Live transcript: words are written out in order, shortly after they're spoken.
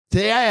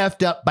Today I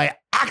effed up by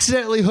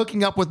accidentally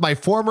hooking up with my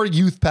former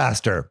youth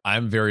pastor.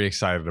 I'm very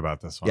excited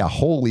about this one. Yeah,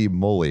 holy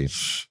moly.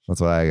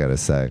 That's what I got to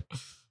say.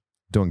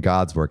 Doing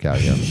God's work out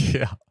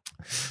here. Yeah.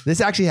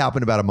 This actually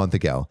happened about a month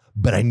ago,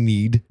 but I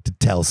need to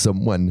tell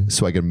someone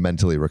so I can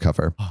mentally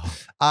recover.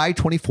 I,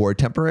 24,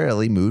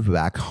 temporarily moved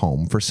back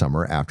home for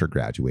summer after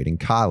graduating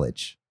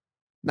college.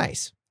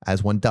 Nice,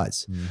 as one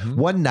does. Mm-hmm.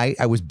 One night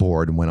I was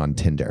bored and went on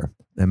Tinder.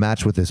 I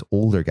matched with this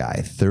older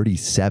guy,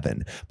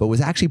 37, but was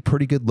actually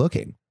pretty good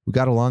looking. We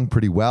got along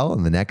pretty well,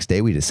 and the next day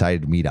we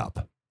decided to meet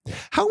up.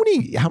 How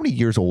many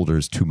years older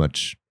is too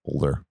much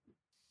older?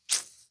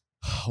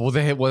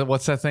 Well,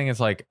 what's that thing?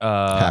 It's like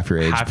half your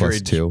age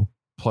plus 2.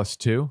 Plus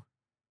 2?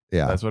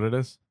 Yeah. That's what it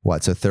is?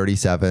 What? So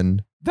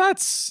 37?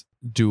 That's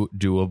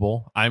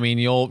doable. I mean,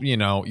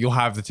 you'll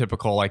have the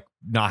typical, like,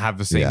 not have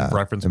the same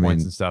reference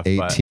points and stuff. 18.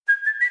 But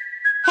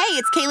Hey,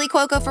 it's Kaylee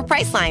Cuoco for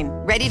Priceline.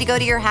 Ready to go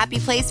to your happy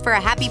place for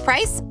a happy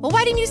price? Well,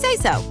 why didn't you say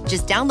so?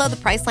 Just download the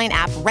Priceline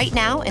app right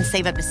now and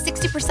save up to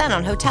 60%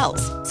 on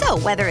hotels. So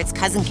whether it's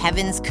Cousin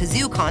Kevin's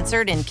Kazoo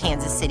Concert in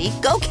Kansas City,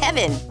 go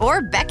Kevin,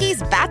 or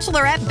Becky's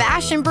Bachelorette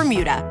Bash in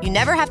Bermuda, you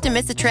never have to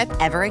miss a trip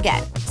ever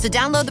again. So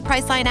download the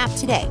Priceline app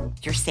today.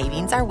 Your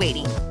savings are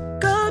waiting.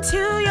 Go to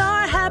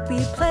your happy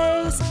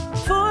place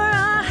for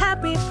a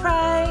happy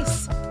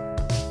price.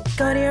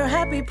 Go to your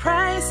happy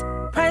price,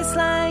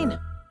 Priceline.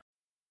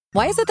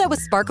 Why is it that with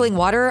sparkling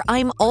water,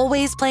 I'm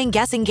always playing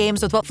guessing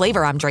games with what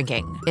flavor I'm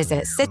drinking? Is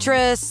it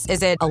citrus?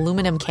 Is it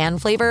aluminum can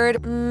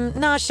flavored?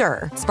 Not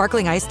sure.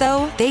 Sparkling ice,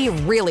 though, they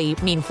really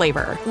mean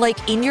flavor.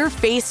 Like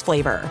in-your-face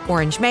flavor.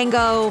 Orange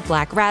mango,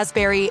 black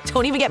raspberry.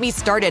 Don't even get me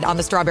started on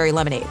the strawberry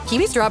lemonade.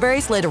 Kiwi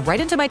Strawberry slid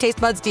right into my taste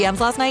buds DMs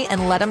last night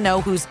and let them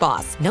know who's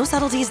boss. No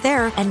subtleties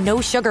there, and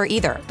no sugar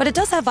either. But it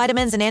does have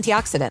vitamins and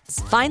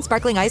antioxidants. Find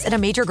sparkling ice at a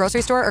major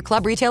grocery store or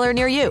club retailer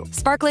near you.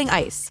 Sparkling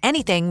ice.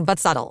 Anything but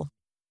subtle.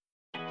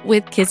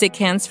 With Kizik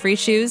Hands Free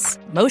Shoes,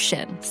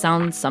 motion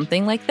sounds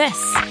something like this.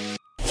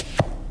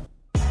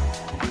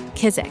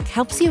 Kizik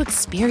helps you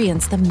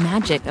experience the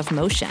magic of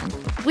motion.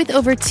 With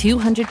over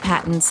 200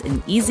 patents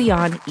and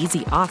easy-on,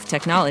 easy-off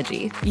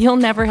technology, you'll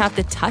never have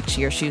to touch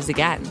your shoes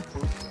again.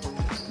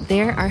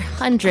 There are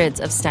hundreds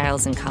of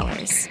styles and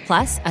colors,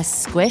 plus a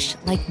squish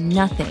like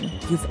nothing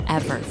you've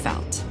ever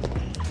felt.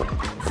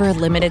 For a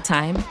limited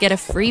time, get a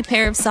free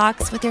pair of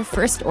socks with your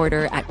first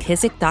order at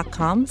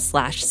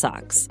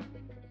kizik.com/socks.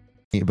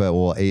 But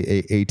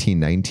 18,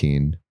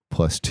 19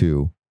 plus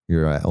 2,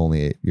 you're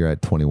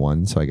at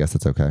 21. So I guess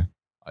that's okay.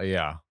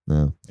 Yeah.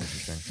 No.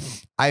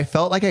 I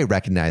felt like I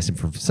recognized him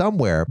from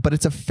somewhere, but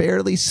it's a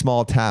fairly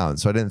small town,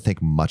 so I didn't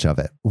think much of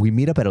it. We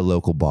meet up at a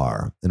local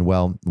bar, and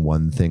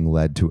one thing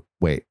led to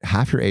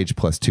half your age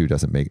plus 2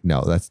 doesn't make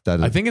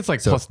I think it's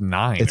like plus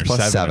 9. It's or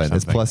plus 7.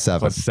 It's plus 7.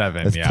 Plus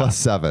 7. It's plus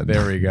 7.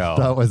 There we go.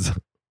 That was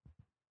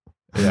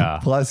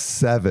plus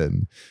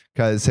 7.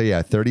 Because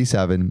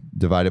 37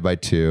 divided by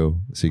 2,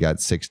 so you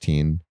got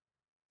 16,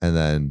 and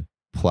then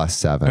plus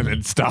 7, and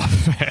then stop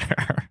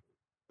there.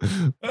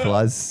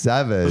 Plus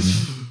 7.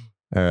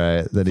 All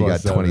right, then you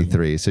got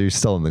 23, so you're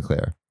still in the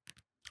clear.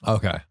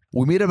 Okay.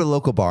 We meet up at a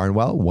local bar, and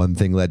one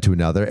thing led to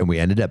another, and we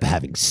ended up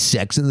having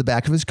sex in the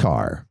back of his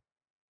car.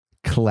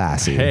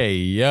 Classy. Hey,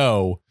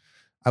 yo.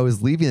 I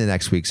was leaving the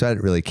next week, so I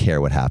didn't really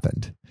care what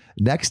happened.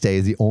 Next day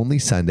is the only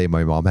Sunday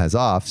my mom has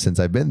off since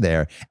I've been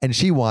there, and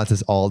she wants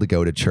us all to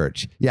go to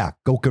church. Yeah,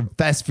 go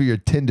confess for your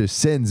Tinder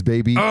sins,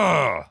 baby.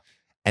 Ugh.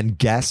 And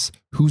guess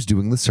who's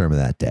doing the sermon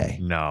that day?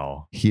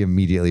 No. He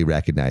immediately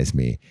recognized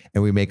me,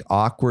 and we make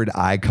awkward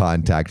eye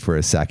contact for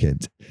a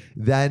second.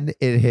 Then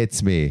it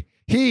hits me.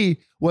 He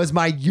was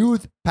my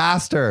youth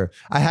pastor.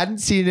 I hadn't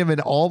seen him in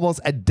almost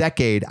a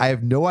decade. I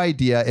have no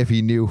idea if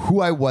he knew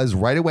who I was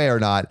right away or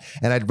not,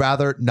 and I'd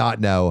rather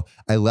not know.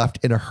 I left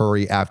in a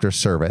hurry after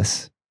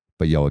service.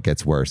 But it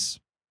gets worse.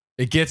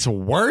 It gets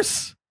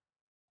worse?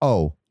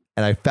 Oh,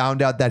 and I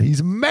found out that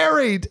he's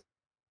married.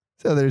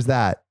 So there's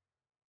that.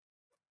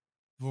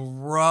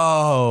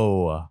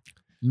 Bro.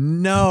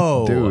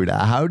 No. Dude,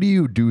 how do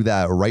you do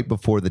that right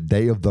before the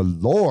day of the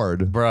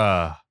Lord?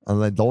 Bruh.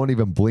 And then don't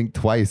even blink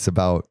twice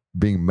about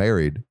being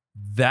married.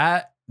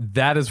 That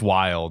is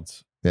wild.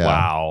 Yeah.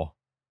 Wow.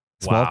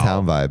 Small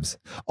town vibes.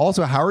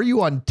 Also, how are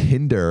you on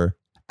Tinder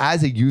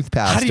as a youth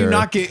pastor? How do you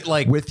not get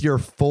with your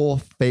full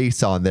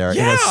face on there in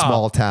a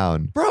small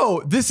town?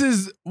 Bro, this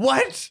is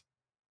what?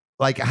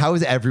 Like, how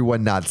is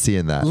everyone not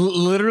seeing that?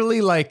 Literally,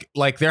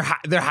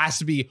 there has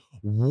to be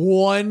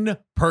one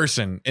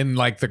person in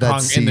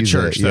the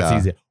church that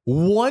sees it.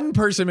 One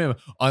person minimum,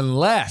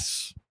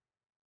 unless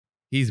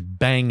he's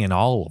banging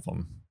all of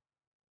them.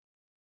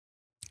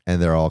 And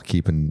they're all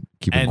keeping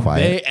keep them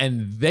quiet.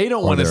 They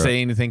don't want to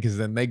say anything because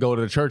then they go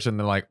to the church and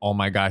they're like, oh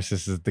my gosh,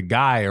 this is the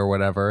guy or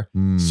whatever.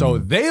 So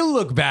they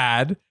look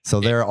bad. So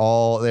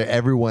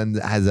everyone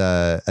has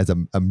a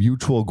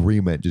mutual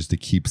agreement just to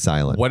keep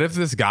silent. What if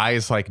this guy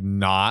is like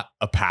not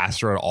a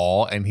pastor at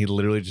all and he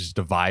literally just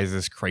devises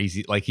this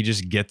crazy, like he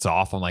just gets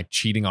off on like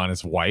cheating on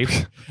his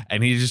wife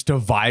and he just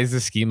devises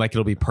a scheme like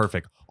it'll be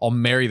perfect. I'll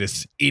marry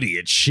this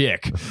idiot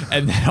chick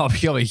and then I'll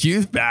become a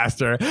youth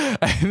pastor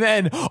and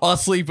then I'll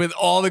sleep with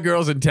all the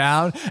girls in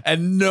town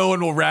and no one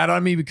will rat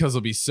on me because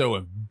they'll be so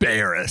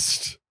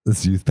embarrassed.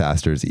 This youth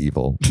pastor is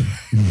evil.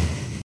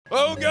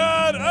 Oh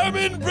God, I'm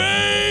in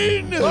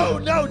pain! Oh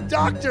no,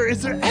 doctor,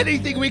 is there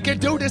anything we can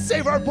do to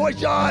save our boy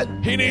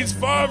John? He needs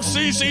 5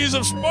 cc's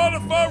of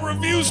Spotify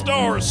review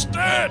stars,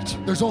 stat!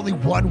 There's only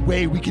one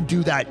way we can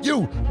do that.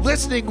 You,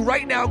 listening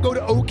right now, go to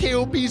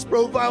OKOP's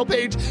profile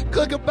page,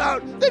 click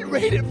about, then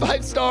rate it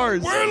 5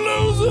 stars. We're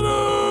losing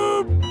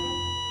him!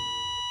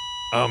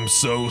 I'm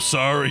so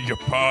sorry your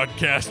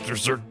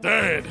podcasters are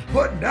dead.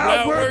 But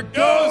now we're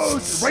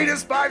ghosts! Rate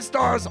us 5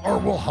 stars or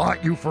we'll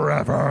haunt you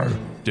forever.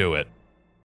 Do it.